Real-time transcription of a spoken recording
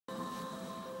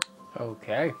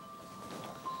Okay.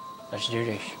 Let's do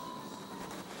this.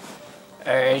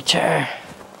 Alright.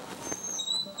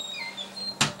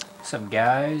 What's up,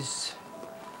 guys?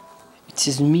 It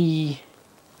is me.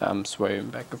 I'm swearing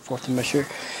back and forth in my shirt.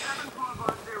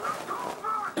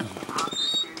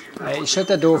 Hey, shut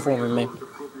that door for me, man.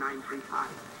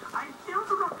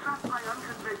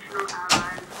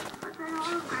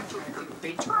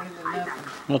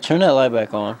 Well, turn that light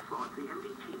back on.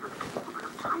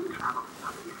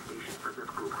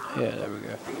 Yeah, there we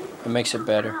go. It makes it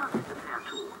better, I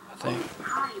think.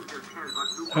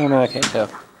 I don't know, I can't tell.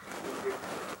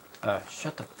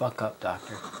 Shut the fuck up,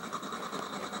 doctor.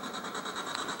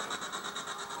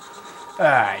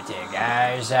 Alright then,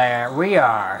 guys, we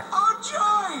are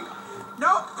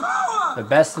no power! the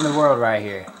best in the world right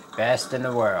here. Best in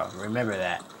the world. Remember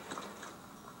that.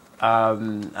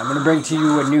 I'm gonna bring to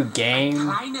you a new game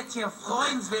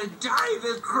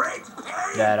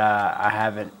that I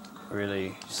haven't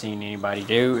really seen anybody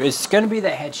do. It's gonna be the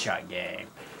headshot game.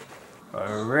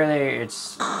 Really,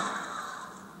 it's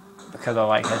because I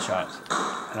like headshots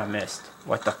and I missed.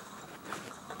 What the?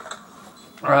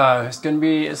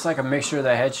 It's like a mixture of the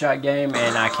headshot game,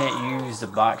 and I can't use the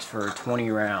box for 20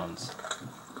 rounds.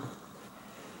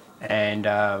 And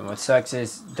what sucks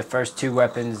is the first two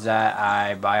weapons that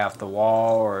I buy off the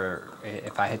wall, or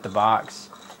if I hit the box,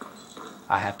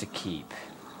 I have to keep.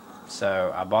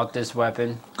 So I bought this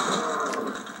weapon.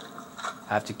 I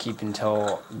have to keep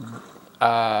until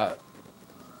butt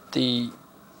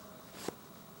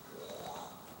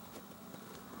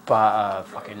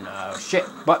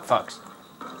fucks.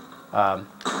 I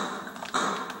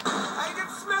can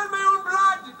smell my own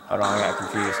blood. Hold on, I got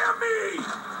confused.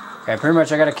 Okay, pretty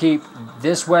much I gotta keep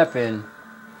this weapon.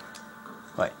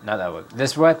 Wait, not that weapon.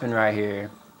 This weapon right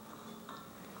here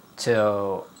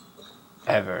till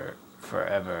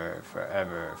forever.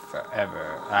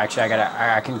 Actually,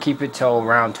 I can keep it till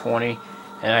round 20,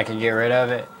 and I can get rid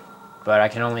of it. But I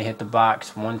can only hit the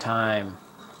box one time.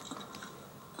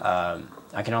 I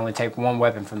can only take one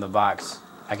weapon from the box.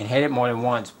 I can hit it more than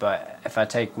once, but if I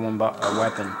take one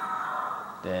weapon,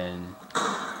 then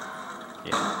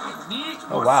yeah.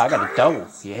 Oh wow, I got a double.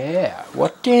 Yeah.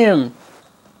 What damn?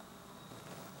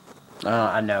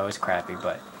 I know it's crappy,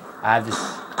 but I have this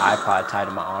iPod tied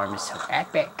to my arm. It's so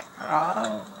epic.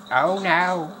 Oh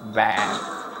no, bad.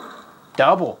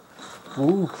 Double.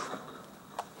 Woo.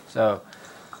 So,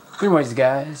 anyways,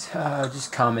 guys,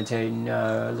 just commentating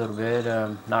a little bit.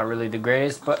 Not really the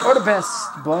greatest, or the best,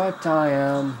 but I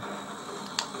am.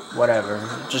 Whatever.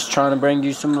 Just trying to bring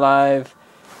you some live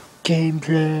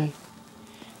gameplay.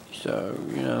 So,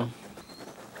 you know,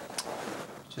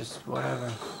 just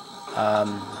whatever.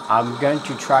 I'm going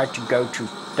to try to go to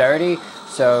 30,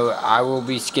 so I will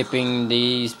be skipping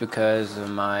these because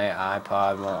my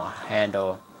iPod won't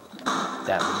handle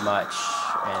that much,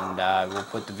 and we'll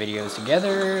put the videos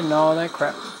together and all that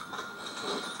crap.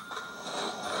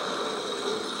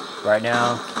 Right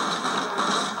now,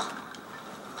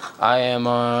 I am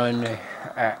on a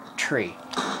tree.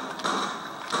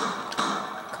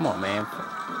 Come on, man.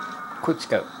 Quick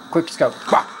scope. Quick scope.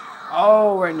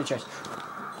 Oh, right in the chest.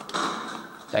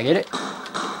 Did I get it?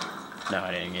 No,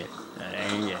 I didn't get it.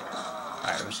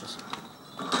 Alright, what's this?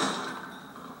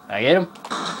 I get him?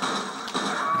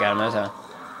 Got him that time.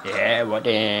 Yeah, what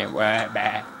damn, what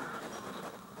bad.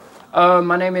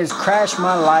 My name is Crash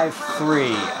My Life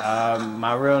 3.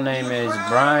 My real name is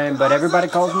Brian, but everybody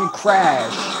calls me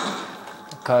Crash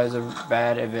because of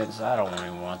bad events. I don't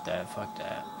even want that. Fuck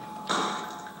that.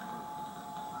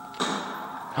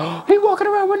 He walking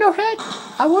around with no head.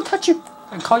 I will touch you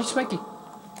and call you Spanky.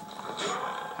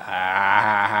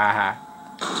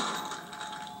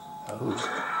 Oh,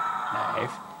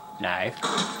 knife.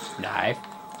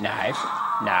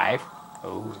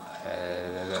 Oh,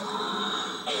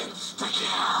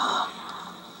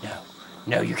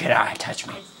 no, you cannot touch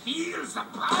me. You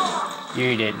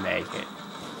didn't make it.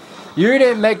 You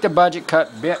didn't make the budget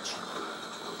cut, bitch.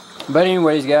 But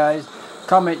anyways, guys,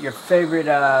 comment your favorite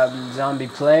zombie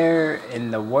player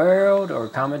in the world or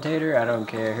commentator. I don't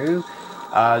care who.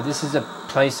 This is a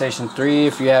PlayStation 3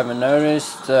 if you haven't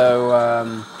noticed.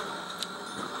 So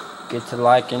get to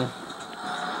liking,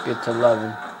 get to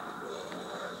loving.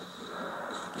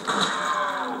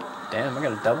 Damn, I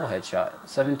got a double headshot.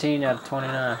 17 out of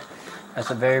 29. That's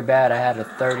a very bad. I had a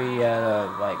 30 out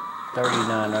of like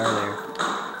 39 earlier.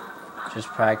 Just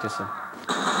practicing.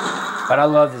 But I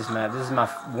love this map. This is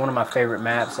one of my favorite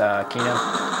maps, Kino.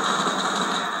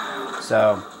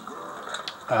 So,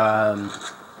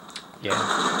 yeah.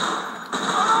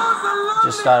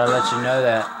 Just thought I'd let you know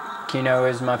that Kino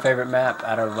is my favorite map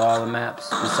out of all the maps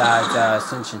besides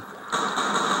Ascension.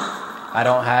 I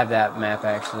don't have that map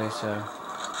actually, so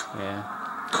yeah.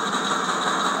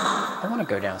 I want to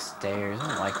go downstairs. I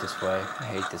don't like this way. I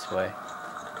hate this way.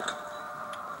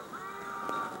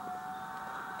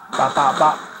 Bop, bop,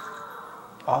 bop.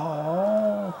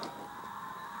 Oh.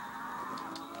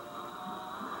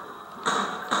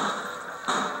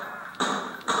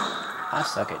 I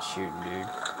suck at shooting, dude.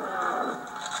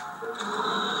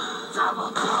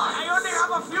 I only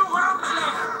have a few rounds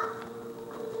left.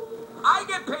 I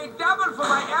get paid double for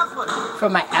my effort. For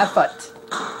my effort.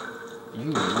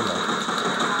 You mother.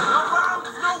 No rounds,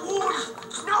 no wounds,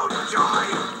 no joy.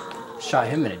 Shot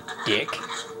him in the dick.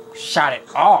 Shot it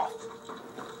off.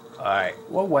 Alright,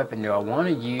 what weapon do I want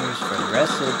to use for the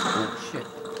rest of the... Oh, shit.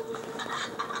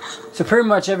 So pretty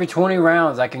much every 20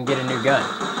 rounds I can get a new gun.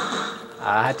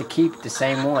 I have to keep the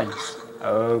same ones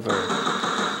over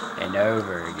and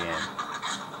over again.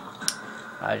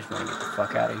 I just want to get the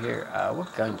fuck out of here.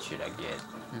 What gun should I get?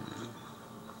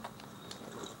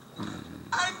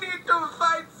 I need to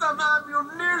find some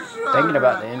ammunition. Thinking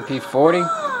about the MP40.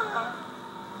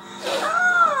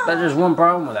 But there's one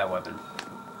problem with that weapon.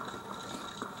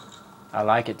 I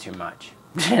like it too much.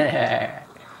 How could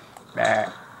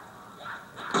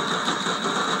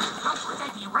I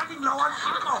be running low on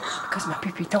ammo? Because my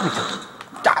PP told me to.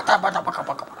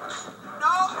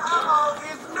 No ammo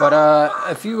is no. But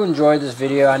if you enjoyed this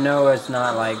video, I know it's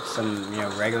not like some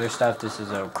regular stuff. This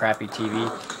is a crappy TV.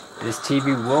 This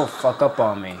TV will fuck up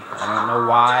on me. I don't know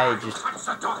why. It just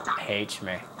hates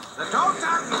me.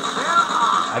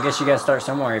 I guess you gotta start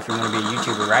somewhere if you want to be a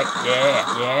YouTuber, right?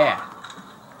 Yeah, yeah.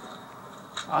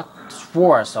 I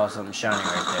swore I saw something shiny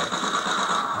right there.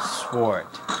 I swore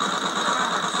it.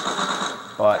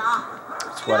 But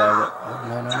it's whatever. Oh,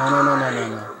 no.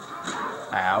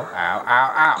 Ow, ow, ow,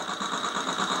 ow.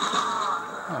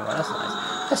 Oh, well, that's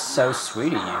nice. That's so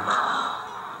sweet of you.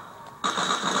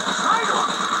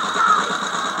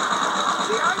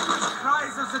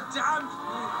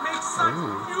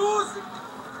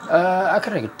 I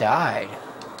could have died,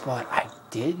 but I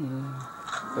didn't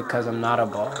because I'm not a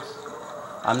boss.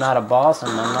 I'm not a boss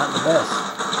and I'm not the best.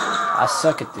 I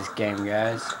suck at this game,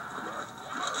 guys.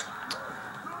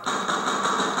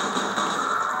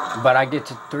 But I get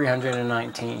to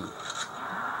 319.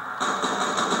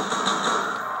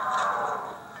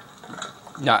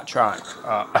 Not trying.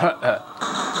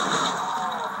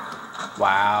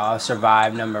 Wow, I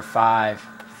survived number 5.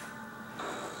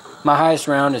 My highest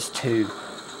round is 2.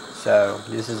 So,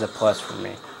 this is a plus for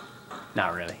me.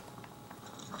 Not really.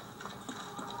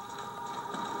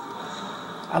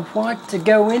 I want to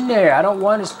go in there. I don't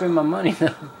want to spend my money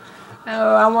though.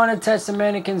 Oh, I want to touch the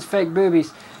mannequin's fake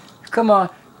boobies. Come on.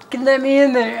 Let me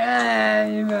in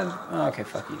there. Okay,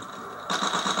 fuck you.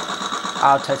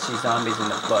 I'll touch these zombies in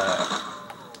the butt.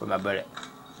 With my bullet.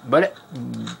 Bullet.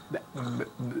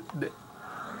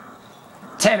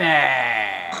 Timmy!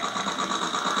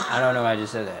 I don't know why I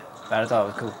just said that, but I thought it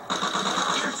was cool.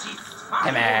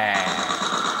 Timmy!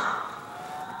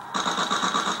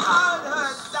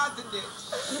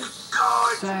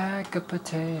 Sack of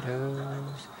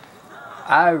potatoes.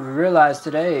 I realized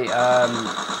today,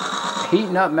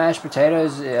 heating up mashed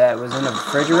potatoes that was in the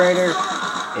refrigerator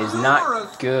is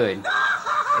not good.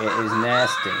 It is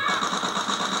nasty.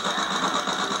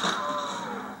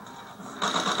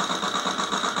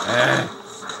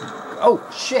 Oh,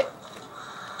 shit.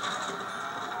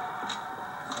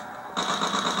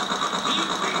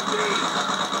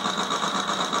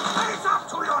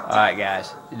 Alright,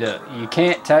 guys. Look, you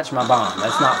can't touch my bomb.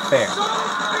 That's not fair.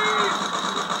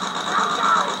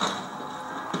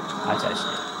 I touched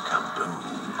it.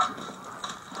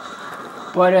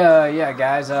 But, yeah,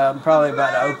 guys. I'm probably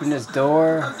about to open this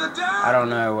door. I don't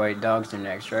know. Wait, dogs are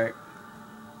next, right?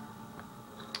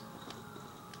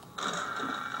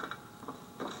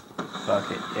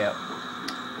 Fuck it. Yep.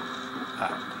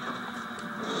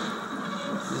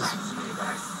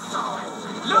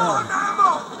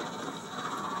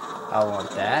 I want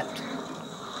that.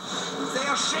 They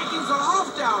are shaking the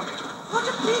roof down. What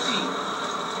a pity.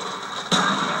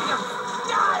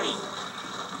 Die.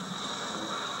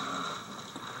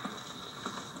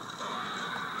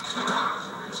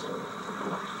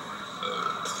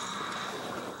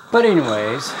 But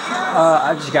anyways,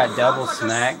 I just got double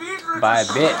smacked by a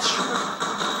bitch.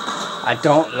 I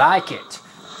don't like it.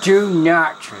 Do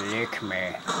not lick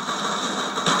me.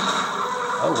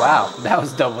 Oh wow, that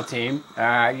was double team.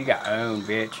 Alright, you got owned,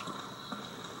 bitch.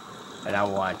 And I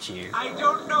want you. I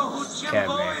don't know who Jim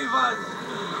Boy was,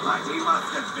 but he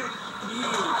must have been huge.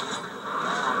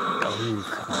 Oh,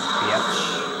 come on, bitch.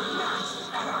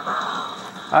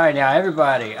 Alright, now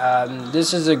everybody,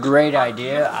 this is a great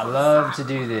idea. I love to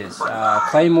do this.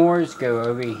 Claymores go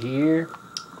over here,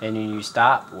 and then you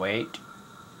stop, wait.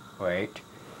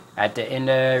 At the end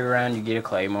of every round, you get a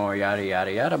claymore, yada,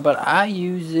 yada, yada. But I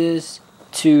use this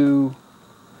to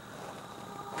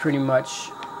pretty much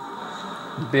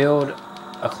build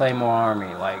a claymore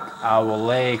army. Like, I will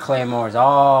lay claymores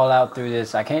all out through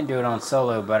this. I can't do it on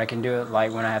solo, but I can do it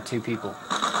like when I have 2 people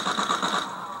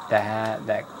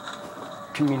that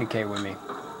communicate with me.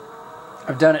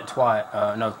 I've done it twice,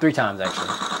 no, 3 times actually.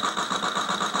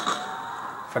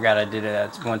 Forgot I did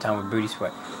it one time with Booty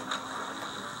Sweat.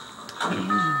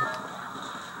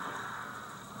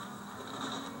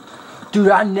 Dude,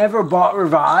 I never bought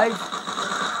Revive.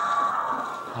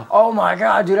 Oh my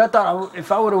god, dude, I thought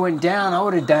if I would have went down, I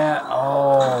would have died.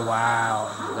 Oh, wow.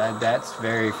 That's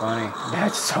very funny.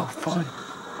 That's so funny.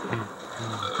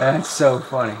 That's so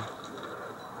funny.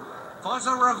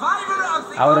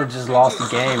 I would have just lost the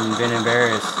game and been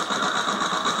embarrassed.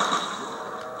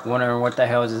 Wondering what the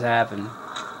hell just happened.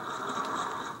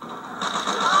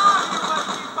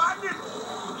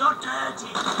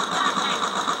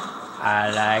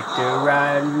 I like to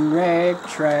run rape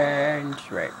trains.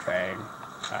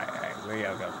 Alright, where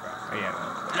y'all go from? Where y'all go?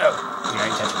 No, you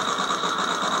ain't touching me.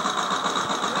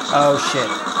 Oh shit,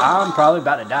 I'm probably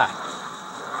about to die.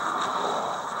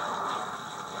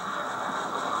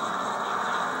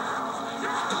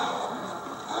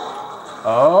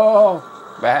 Oh,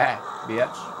 bad,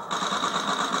 bitch.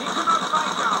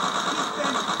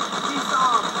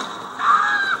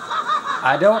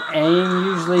 I don't aim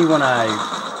usually when I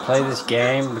play this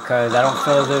game because I don't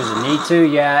feel there's a need to.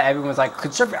 Yeah, everyone's like,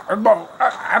 conserve your ammo. No,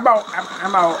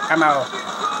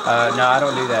 I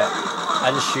don't do that.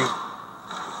 I just shoot.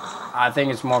 I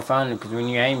think it's more fun because when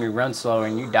you aim, you run slower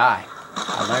and you die.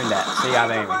 I learned that. See,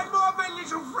 I'm aiming.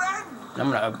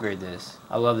 I'm gonna upgrade this.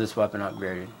 I love this weapon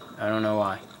upgraded. I don't know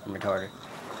why. I'm retarded.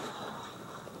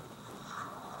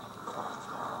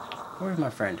 Where's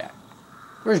my friend at?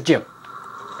 Where's Jim?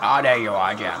 Oh, there you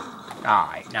are, Jim.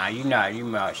 Alright, now you know you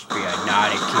must be a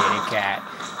naughty kitty cat.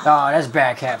 Oh, that's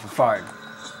bad cat for farting.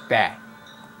 Bad.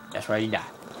 That's why you die.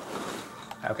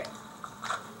 Okay.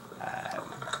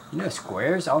 You know,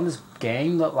 squares on this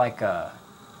game look like a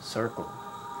circle.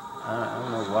 I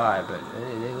don't know why, but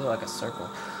they look like a circle.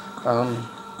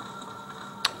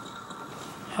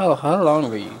 How long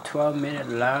were you? 12 minutes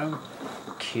long?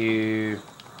 Q.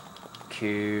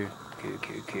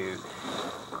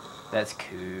 That's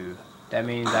cool. That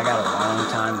means I got a long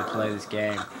time to play this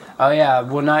game. Oh yeah, I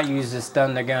will not use this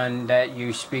thunder gun that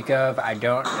you speak of. I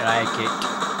don't like it.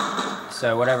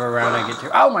 So whatever round I get to.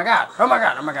 Oh my god!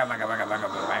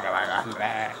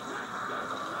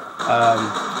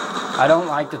 I don't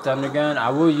like the thunder gun. I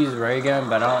will use ray gun,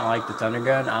 but I don't like the thunder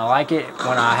gun. I like it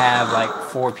when I have like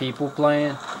 4 people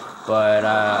playing, but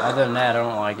other than that, I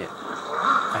don't like it.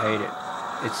 I hate it.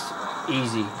 It's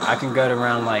easy. I can go to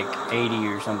around like 80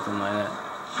 or something like that.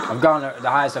 I've gone, the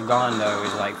highest I've gone though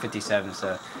is like 57,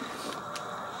 so.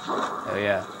 Oh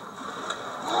yeah.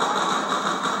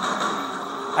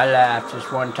 I laughed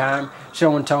just one time.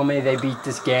 Someone told me they beat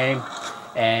this game,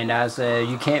 and I said,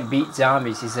 you can't beat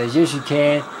zombies. He says, yes you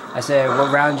can. I said,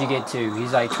 what round you get to?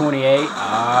 He's like, 28.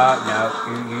 No,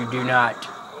 you do not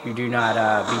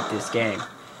beat this game.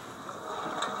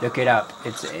 Look it up.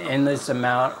 It's an endless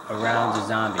amount of rounds of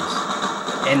zombies.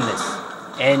 Endless.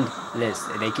 Endless.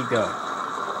 And they keep going.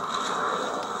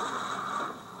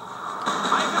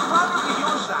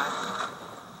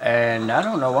 And I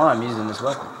don't know why I'm using this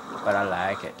weapon, but I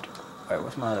like it. Wait,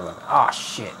 what's my other weapon? Oh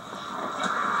shit.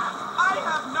 I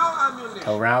have no ammunition.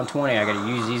 Till round 20, I gotta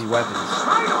use these weapons.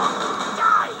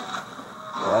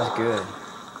 Well, that's good.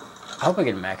 I hope I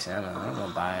get max ammo. I don't want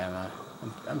to buy ammo.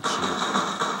 I'm cheap.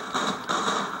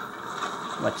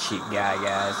 I'm a cheap guy,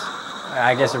 guys.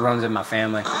 I guess it runs in my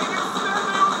family.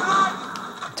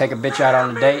 Take a bitch out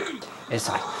on a date. It's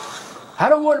like, I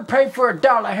don't want to pay for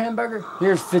 $1 hamburger.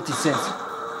 Here's 50 cents.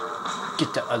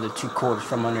 Get the other 2 quarters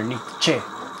from underneath the chair.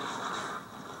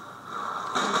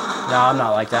 No, I'm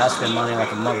not like that. I spend money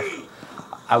like a mother.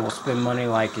 I will spend money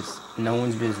like it's no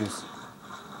one's business.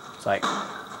 It's like,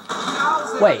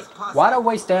 wait, why'd I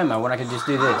waste ammo when I could just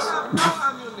do this?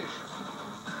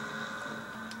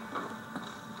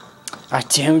 I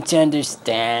don't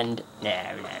understand.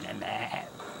 No.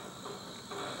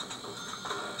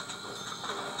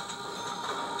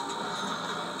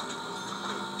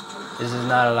 This is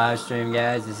not a live stream,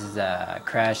 guys. This is a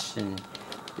crash, and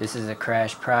this is a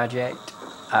crash project.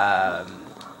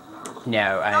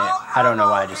 No, I don't know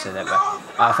why I just said that,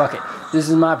 but fuck it. This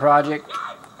is my project.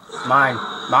 Mine.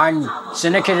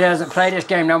 Syndicate doesn't play this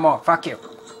game no more. Fuck you.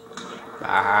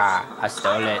 Ah, I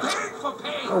stole it. Paid for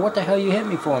pain. Oh, what the hell you hit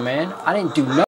me for, man? I didn't do nothing.